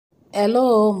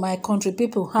Hello, my country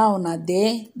people. How una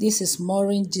dey? This is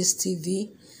Maureen Gist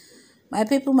TV. My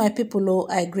people, oh,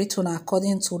 I greet una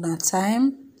according to una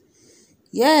time.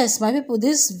 Yes, my people,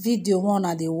 this video one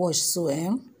I dey watch so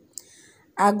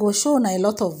I go show una a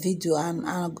lot of video and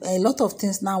a lot of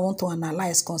things now I want to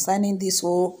analyze concerning this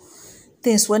whole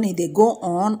things when e dey go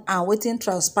on and wetin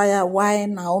transpire why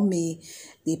Naomi,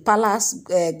 the palace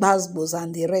gbasgbos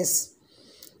and the rest.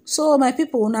 So my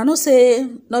people, una know say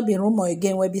not be rumor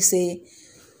again wey be say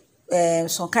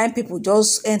some kind people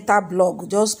just enter blog,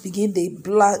 just begin the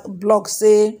blog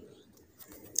say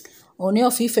Ooni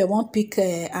of Ife wan pick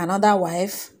another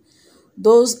wife.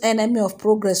 Those enemy of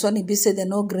progress when e be say dem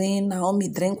no gree Naomi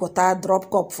drink water,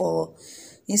 drop cup for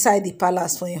inside the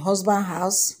palace for im husband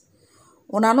house.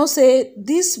 Una know say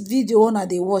this video una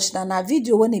dey watch na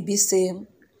video when e be say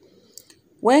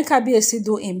when Kabiyesi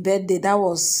do im birthday, that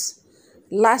was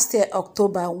last year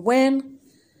October. When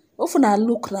if una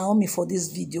look Naomi for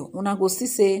this video, una go see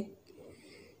say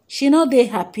she no dey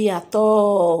happy at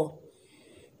all.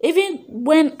 Even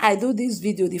when I do this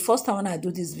video, the first time when I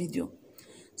do this video,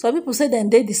 some people say dem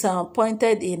dey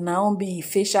disappointed in Naomi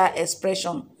facial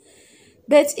expression.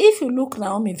 But if you look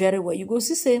Naomi very well, you go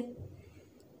see say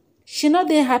she no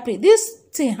dey happy. This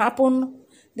thing happen,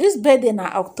 this birthday na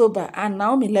October and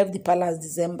Naomi left the palace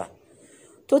December.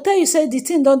 To tell you say the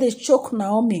thing don dey choke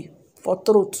Naomi for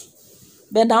throat,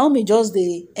 but Naomi just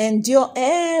dey endure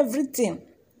everything.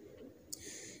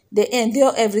 They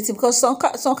endure everything because some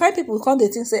kind people come dey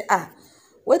think say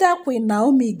whether Queen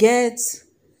Naomi get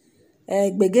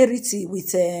gbegerity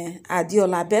with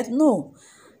Adeola, but no,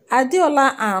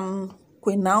 Adeola and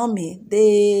Queen Naomi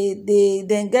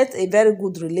they get a very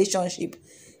good relationship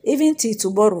even till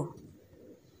tomorrow.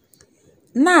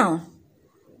 Now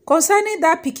concerning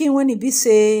that pikin when e be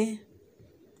say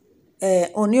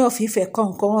Ooni of Ife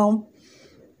come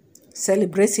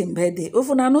celebrate im birthday, if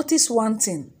una notice one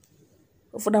thing,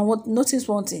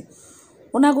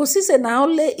 una go see say na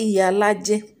only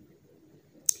Iyalaje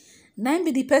na im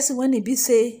be the person when e be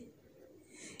say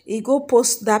e go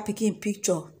post that pikin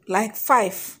picture like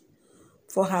 5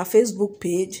 for her Facebook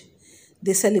page.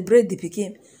 They celebrate the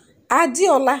pikin.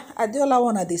 Adeola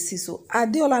one dey see so.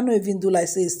 Adeola no even do like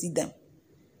say e see them.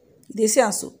 They say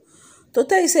am so. To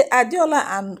tell you say Adeola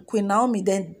and Queen Naomi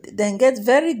then get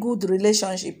very good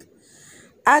relationship.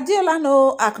 Adeola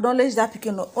no acknowledge that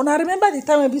pikin. No. Una remember the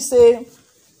time when we say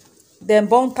dem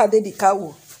born Tade the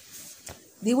cow.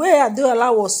 The way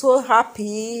Adeola was so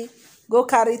happy, go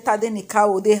carry Tade the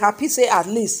cow. They happy say at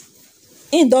least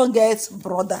he don't get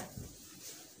brother.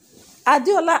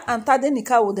 Adeola and Tade the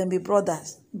cow dem be brother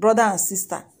and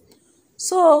sister.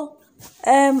 So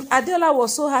Adeola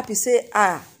was so happy say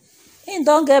he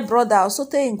don't get brother. So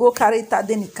tell him go carry Tade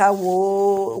the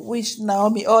cow. Wish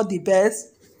Naomi all the best.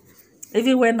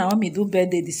 Even when Naomi do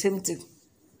birthday, the same thing.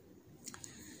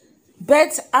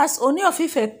 But as Ooni of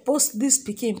Ife post this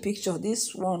pikin picture,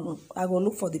 this one, I go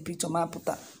look for the picture, man put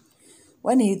am.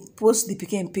 When he post the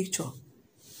pikin picture,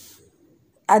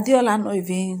 Adeola no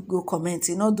even go comment,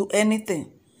 he no do anything.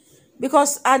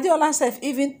 Because Adeola self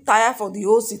even tired for the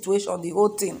whole situation, the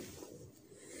whole thing.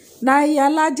 Na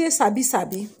Iyalaje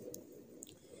sabi.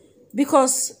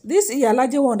 Because this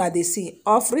Iyalaje one that they see,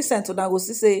 of recent, una go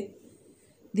see say,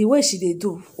 the way she dey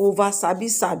do over sabi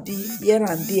here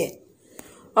and there.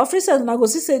 Of recent una go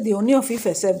see say the Ooni of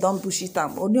Ife sef don bullshit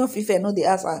am. Ooni of Ife no dey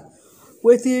ask her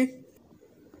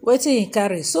wetin e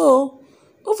carry. So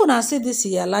if una see this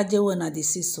Iyalaje wey una dey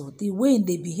see so, the way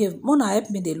they behave, Mona help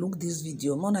me dey look this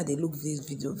video. Mona dey look this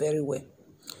video very well.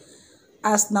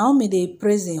 As Naomi dey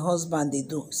praise im husband dey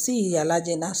do, see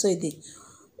Iyalaje na so e dey.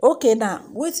 Okay, now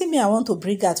wetin me I want to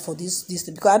bring out for this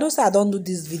thing, because I know say I don do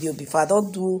this video before. I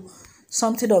don do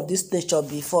something of this nature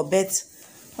before, but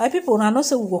my people, I know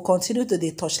say we will continue to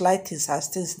dey touchlight things as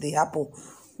things dey happen.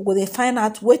 We go dey find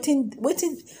out wetin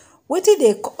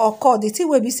dey occur, the thing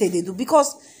wey be say they do.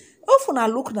 Because if una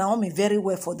look Naomi very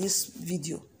well for this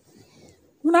video,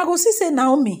 una go see say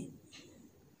Naomi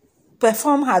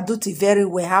perform her duty very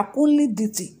well. Her only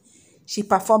duty, she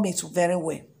perform it very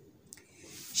well.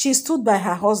 She stood by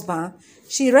her husband.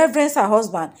 She reverenced her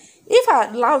husband. If I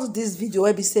allowed this video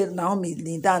where be say Naomi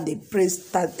kneel down, they praise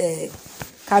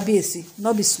Kabiyesi,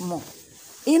 no be small.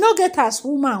 E no get as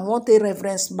woman want a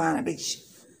reverence marriage.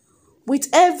 With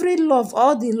every love,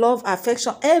 all the love,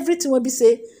 affection, everything will be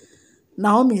say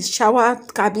Naomi shower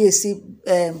Kabiyesi,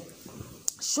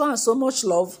 show am so much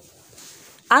love.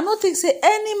 I don't think say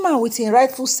any man with him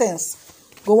rightful sense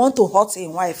go want to hurt his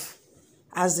wife,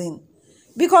 as in,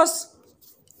 because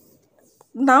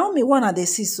Naomi one of the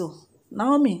see so.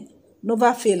 Naomi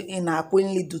never fail in her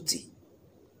queenly duty.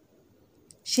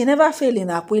 she never fail in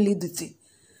her queenly duty.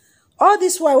 All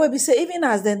this while wey be say even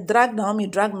as dem drag Naomi,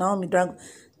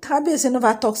 Kabiyesi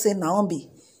never talk say Naomi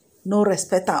no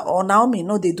respect her or Naomi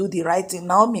no dey do the right thing.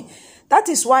 Naomi, that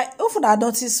is why if una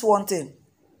notice one thing,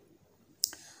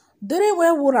 during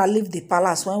when Wura leave the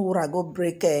palace, when Wura go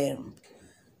break when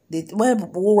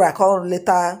Wura come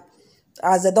later,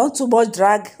 as they don too much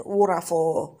drag Wura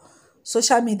for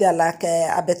social media, like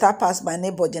I better pass my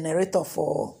neighbor generator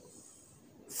for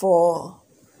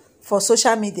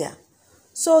social media.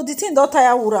 So the thing don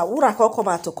tire Wura come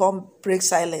out to come break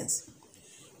silence.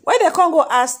 When they can't go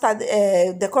ask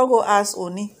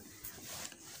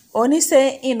Oni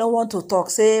say he no want to talk,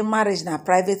 say marriage na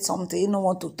private something, he no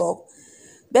want to talk.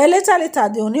 But later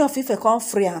the Oni of Ife come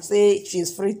free and say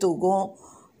she's free to go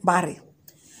marry.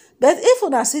 But if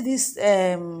una see this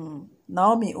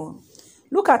Naomi own,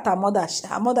 look at her mother.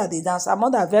 Her mother dey dance. Her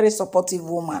mother very supportive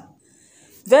woman.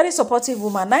 Very supportive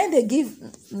woman. Now they give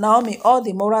Naomi all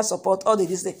the moral support, all the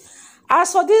this thing.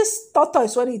 As for this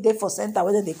tortoise when he dey for center,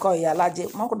 whether they call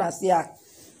Iyalaje, one could see her.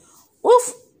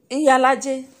 If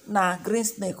Iyalaje na green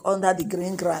snake under the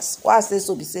green grass, why I say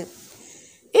so be say,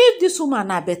 if this woman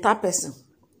na better person,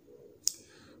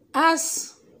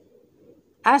 as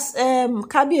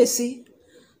Kabiyesi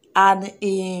and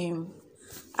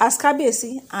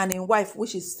him wife,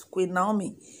 which is Queen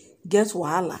Naomi, get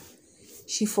wahala,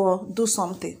 she for do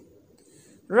something.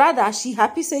 Rather, she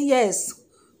happy say yes,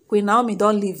 Queen Naomi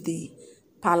don't leave the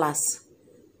palace.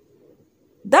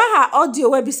 That her audio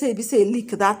where be say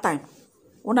leak that time.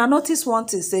 When I notice one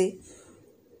thing say,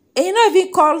 you know,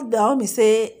 even call Naomi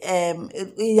say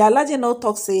Iyalaje no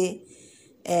talk say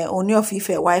Ooni of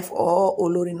Ife wife or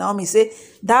Olori Naomi say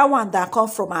that one that come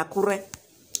from Akure.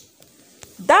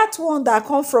 That one that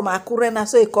come from Akure na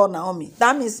so he call Naomi.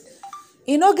 That means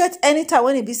he no get any time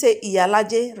when he be say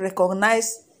Iyalaje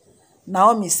recognize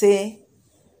Naomi say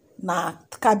na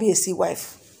Kabiyesi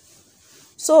wife.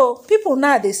 So people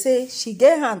now they say she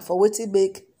get hand for wetin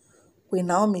make when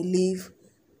Naomi leave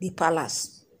the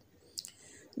palace.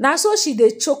 Now so she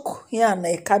dey choke here and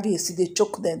Kabiyesi, they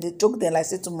choke them like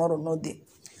say tomorrow no day.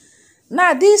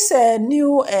 Now this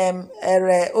new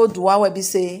Oduwa wey be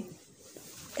say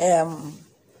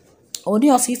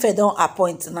Ooni of Ife don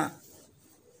appoint now.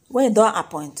 When he don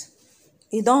appoint,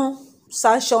 he don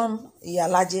sanction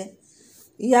Iyalaje.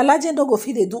 Iyalaje no go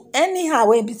fit dey do anyhow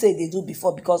when be say they do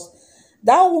before, because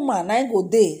that woman na go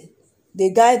dey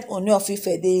guide Ooni of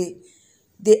Ife,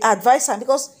 they advise her.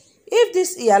 Because if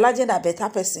this Iyalaje na better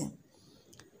person,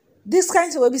 this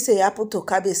kind of way be say happen to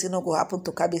Kabiyesi no go happen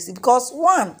to Kabiyesi. Because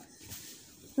one,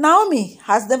 Naomi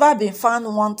has never been found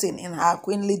wanting in her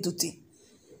queenly duty.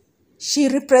 She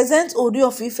represents Ooni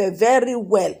of Ife very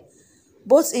well,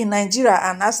 both in Nigeria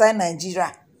and outside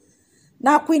Nigeria.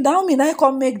 Now Queen Naomi now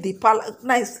come make the palace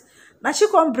nice. Now she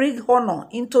come bring honor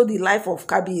into the life of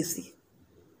Kabiyesi.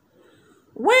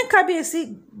 When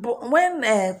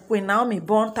Queen Naomi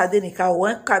born Tadenika,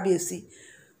 when Kabiyesi,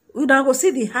 we now go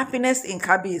see the happiness in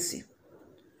Kabiyesi.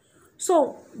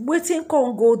 So wetin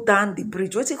come go down the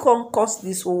bridge, wetin come cause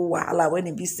this whole wahala when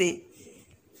it be say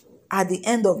at the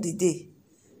end of the day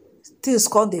things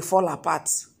come dey fall apart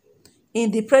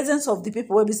in the presence of the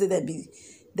people wey be say dem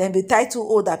be title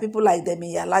holder, people like dem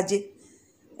Iyalaje.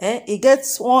 E get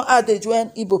one adage when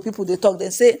Igbo people dey talk,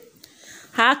 dem say,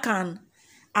 how can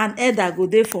an elder go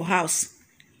dey for house,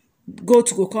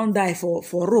 goat go come die for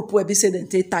rope wey be say dem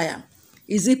take tie am?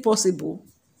 Is it possible?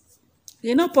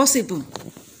 E not possible.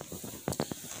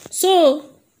 So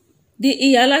the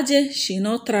Iyalaje, she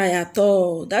not try at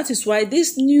all. That is why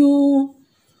this new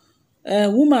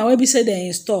woman wey be say dem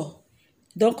install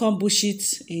don come bullshit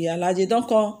Iyalaje, don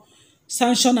come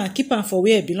sanction and keep am for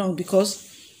where e belong. Because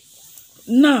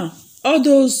now all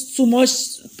those too much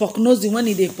prognosing, when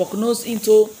e dey prognose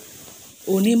into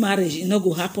Ooni marriage, e no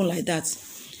go happen like that.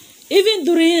 Even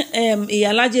during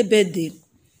Iyalaje birthday,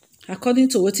 according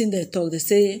to wetin dem talk, they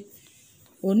say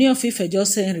Ooni of Ife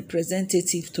just send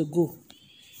representative to go.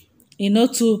 E no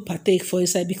too partake for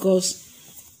inside, because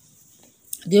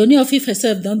the Ooni of Ife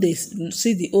sef don dey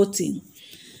see the whole thing.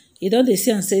 E don dey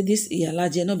see and say this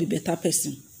Iyalaje no be better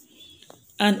person.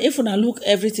 And if una look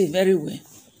everything very well,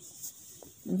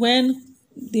 when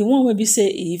the one wey be say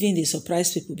e even dey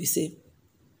surprise people be say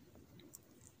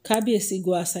Kabiyesi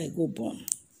go outside go born,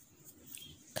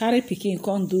 carry pikin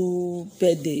come do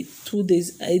birthday 2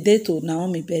 days, a day to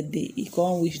Naomi birthday, e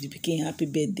come wish the pikin happy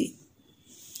birthday.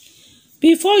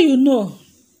 Before you know,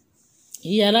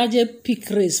 Iyalaje pick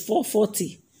race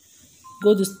 440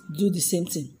 go do the same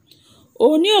thing.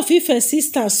 Ooni of Ife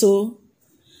sister, so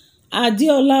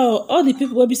Adeola, all the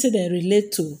people wey be say they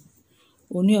relate to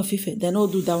Ooni of Ife, they no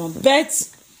do that one. But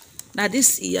Now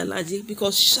this Iyalaje,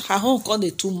 because her own come dey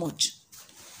too much.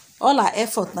 All her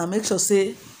effort now make sure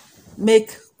say make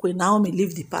Queen Naomi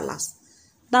leave the palace.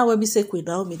 Now when we say Queen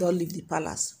Naomi don't leave the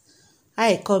palace, how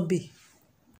it come be?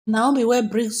 Naomi will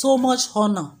bring so much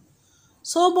honor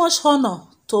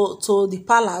to the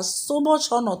palace, so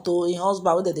much honor to im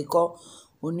husband wey dem dey call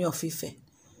Ooni of Ife.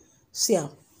 See am.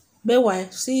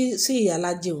 Meanwhile, see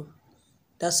Iyalaje o.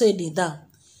 That's so e dey down.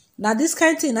 Na dis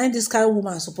kind thing na dis kind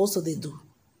woman suppose to dey do.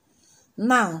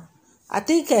 Now, I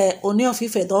think Ooni of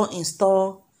Ife don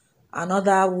install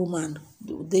another woman,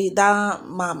 that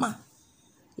mama.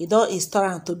 He don install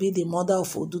am to be the mother of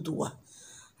Oduduwa.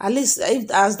 At least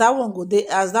if as that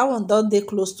one don dey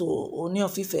close to Ooni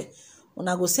of Ife,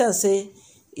 una go see am say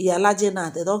Iyalaje now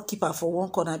dem don keep her for one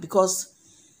corner because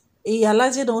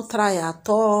Iyalaje don try at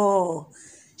all.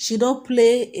 She don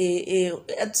play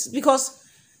because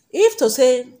if to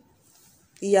say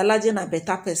Iyalaje na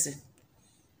better person,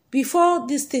 before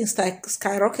this thing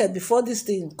skyrocket, before this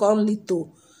thing come lead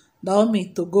to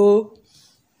Naomi to go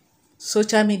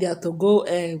social media to go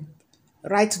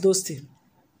write those things,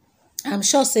 I'm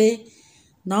sure say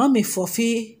Naomi for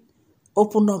fit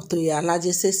open up to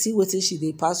Iyalaje, say see wetin she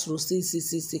dey pass through, see.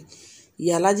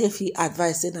 Iyalaje fit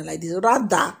advise say na like this.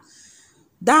 Rather,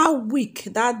 that week,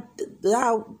 that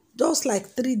just like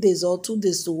 3 days or 2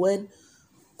 days to when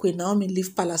Queen Naomi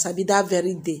leave palace, I be that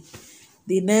very day,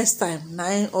 the next time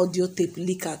na audio tape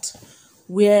leak out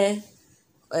where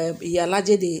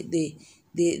Iyalaje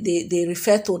they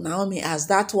refer to Naomi as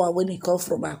that one when he come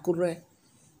from Akure.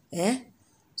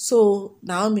 So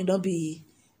Naomi no be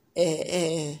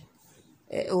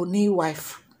Ooni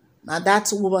wife. Now that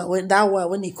one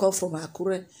when he come from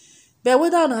Akure. But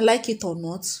whether una like it or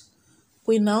not,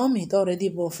 Queen Naomi don already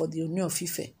born for the Ooni of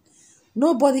Ife.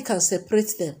 Nobody can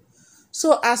separate them.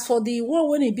 So as for the one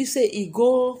when he be say he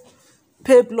go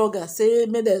pay blogger, say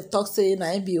make dem talk say na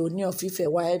him be Ooni of Ife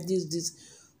wife, this.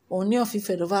 Ooni of Ife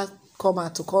never come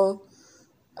out to call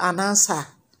an answer.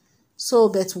 So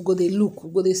but we go dey look,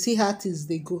 we go dey see how things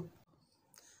dey go.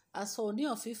 As for Ooni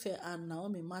of Ife and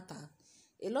Naomi matter,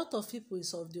 a lot of people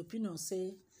is of the opinion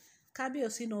say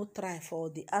Kabiyesi no try for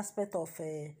the aspect of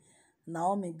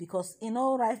Naomi because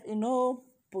no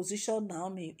position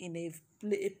Naomi in a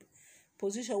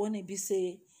position when e be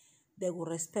say they go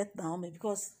respect Naomi,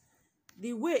 because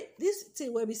the way this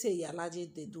thing wey be say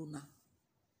Iyalaje dey do now,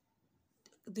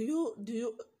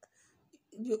 you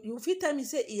fit tell me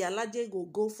say Iyalaje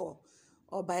go for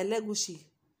Oba Elegushi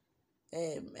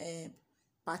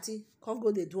party, come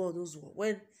go dey do all those one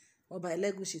when Oba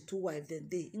Elegushi two wife dem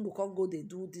dey, him go come go dey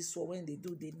do this one when they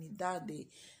do, they kneel down,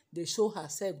 they show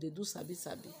herself, they do sabi.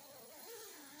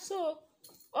 So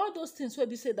all those things wey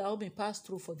be say Naomi pass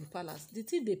through for the palace, the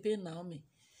thing dey pain Naomi.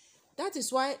 That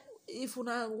is why if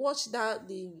una watch that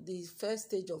the first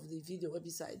stage of the video wey be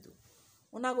say I do,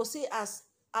 una go see as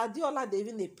Adeola dey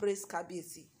even dey praise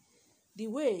Kabiyesi, the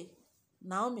way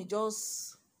Naomi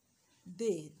just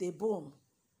dey boom.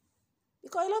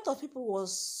 Because a lot of people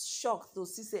was shocked to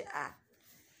see say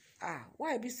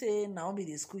why be say Naomi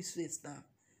dey squeeze face now,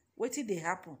 wetin dey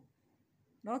happen,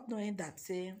 not knowing that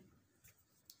say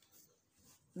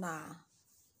na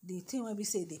the thing wey be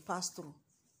say dey pass through.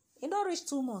 E don reach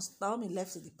 2 months Naomi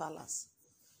left the palace.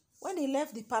 When he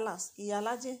left the palace,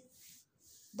 Iyalaje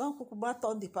don kukuma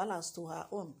turn the palace to her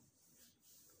own.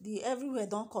 The everywhere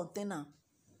don contain am.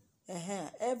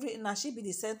 Na she be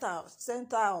the center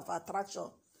of attraction.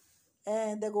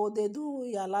 They do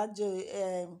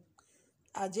Iyalaje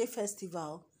Aje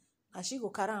festival. Na she go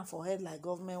carry am for head like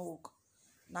government work.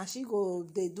 Na she go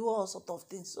dey do all sort of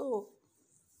things. So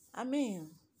I mean,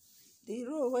 the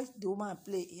role wey the woman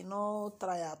play, e no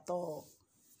try at all.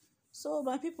 So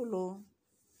my people,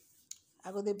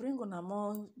 I go dey bring una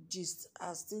more gist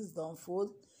as things don unfold.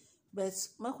 But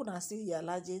make una see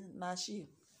Iyalaje, na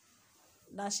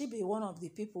she be one of the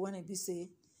people when e be say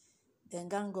dem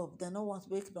gang up, dem no want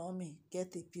make Naomi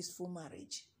get a peaceful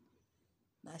marriage.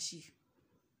 Na she.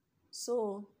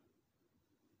 So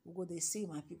we go dey see,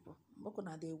 my people. Make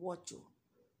una dey watch o.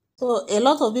 So a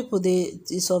lot of people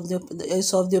is of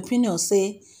the opinion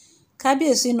say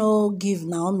Kabiyesi no give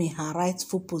Naomi her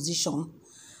rightful position.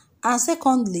 And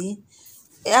secondly,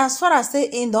 as far as say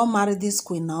he don marry this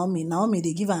Queen Naomi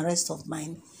dey give am rest of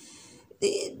mind.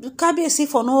 Kabiyesi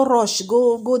for no rush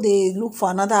go dey look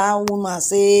for another woman,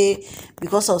 say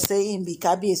because of say him be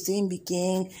Kabiyesi, him be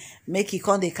king, make he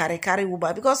come dey carry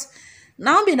woman. Because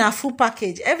Naomi na full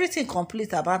package, everything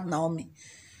complete about Naomi.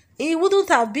 He wouldn't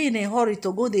have been in a hurry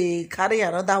to go dey carry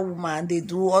another woman, they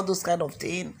do all those kind of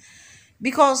things.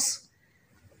 Because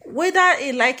whether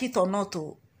he like it or not,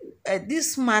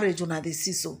 this marriage una dey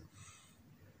see so,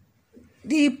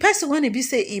 the person when he be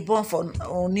say he born for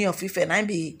Ooni of Ife, na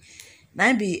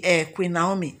im be Queen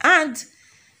Naomi, and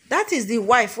that is the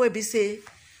wife wey be say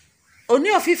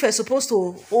Ooni of Ife supposed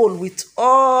to hold with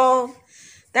all,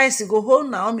 that is, he go hold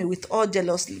Naomi with all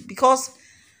jealously, because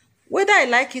whether I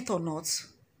like it or not,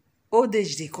 old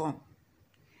age dey come.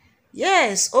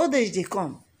 Yes, old age dey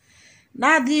come.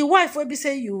 Now the wife wey be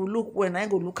say you look when I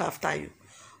go look after you.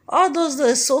 All those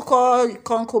the so-called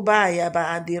concubine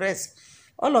and the rest,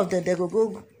 all of them, they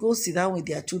go sit down with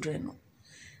their children. No.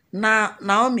 Now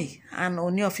Naomi and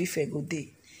Ooni of Ife go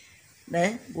dey.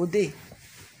 Go dey.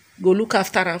 Go look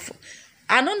after her.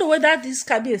 I don't know whether this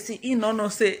Kabiyesi in or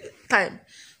not say time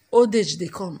old age dey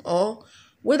come, or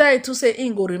whether it to say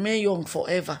in go remain young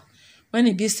forever. When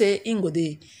it be say in go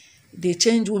they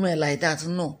change women like that.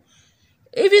 No.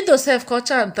 Even though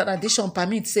self-culture and tradition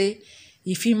permit say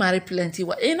if he marry plenty,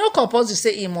 e no compulsory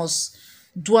say he must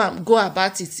go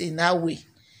about it in that way.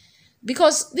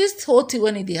 Because this whole thing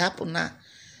when it dey happen now,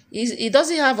 he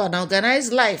doesn't have an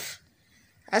organized life.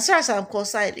 As far as I'm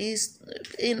concerned, he's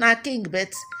in a king,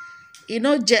 but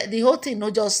the whole thing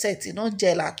no just set, no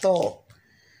gel at all.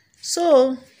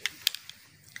 So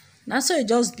now so it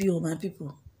just be, my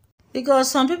people.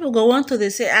 Because some people go want to they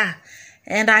say,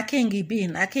 and a king he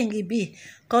be,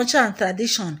 culture and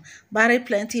tradition, marry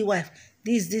plenty wife,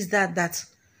 this, that.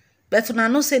 But una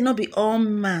know say no be all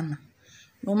man.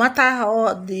 No matter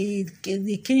how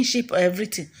the kinship or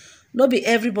everything, no be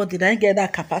everybody that get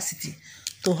that capacity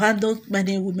to handle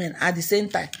many women at the same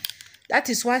time. That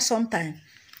is why sometimes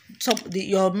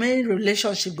your main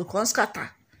relationship becomes scatter,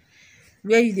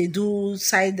 where you they do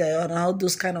side or all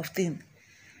those kind of things.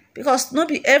 Because not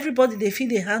be everybody they feel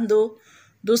they handle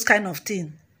those kind of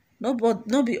things. No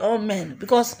be all men.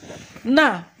 Because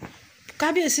now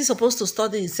Kabiyesi is supposed to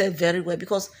study himself very well,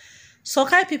 because some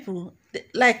kind people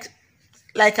like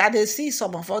I dey see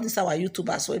some of all these our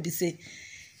YouTubers where they say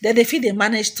that they feel they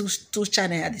manage two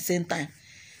channels at the same time.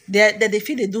 They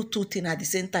feel they do two things at the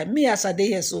same time. Me as I dey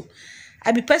here, so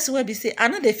I be person where be say I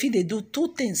know they feel they do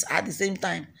two things at the same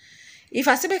time. If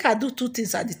I say make I do two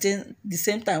things at the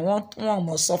same time, one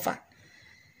must suffer.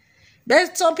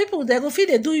 But some people they go feel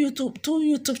they do two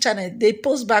YouTube channels, they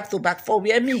post back to back. For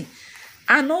where me,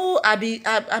 I know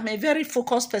I'm a very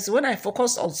focused person. When I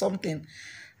focus on something,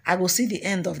 I will see the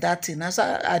end of that thing. That's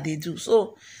how they do.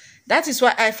 So that is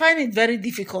why I find it very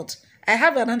difficult. I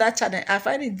have another channel. I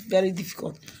find it very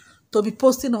difficult to be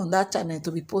posting on that channel,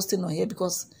 to be posting on here,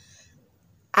 because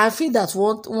I feel that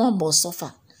one must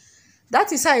suffer.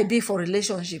 That is how I be for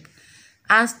relationship,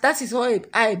 and that is how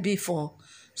I be for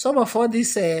some of all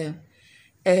these men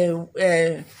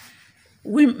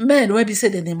when be say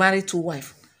they marry two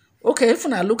wives. Okay, if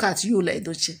I look at you like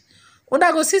Doche, when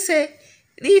I go see say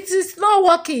it is not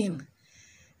working.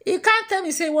 You can't tell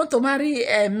me say you want to marry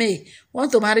May,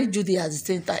 want to marry Judy at the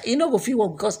same time. You know go feel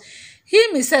work, because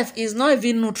him himself is not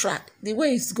even neutral. The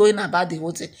way he's going about the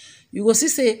whole thing, you go see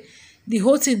say the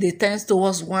whole thing they tends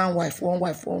towards one wife.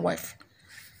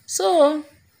 So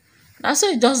now so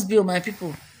it just be, my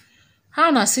people. How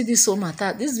na see this whole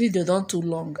matter? This video don't too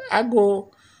long. I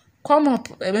go come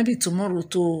up maybe tomorrow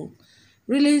to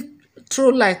really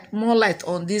throw more light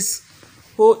on this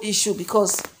whole issue,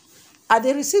 because I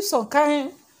dey receive some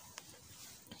kind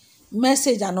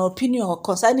message and opinion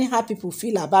concerning how people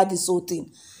feel about this whole thing,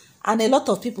 and a lot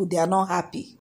of people they are not happy.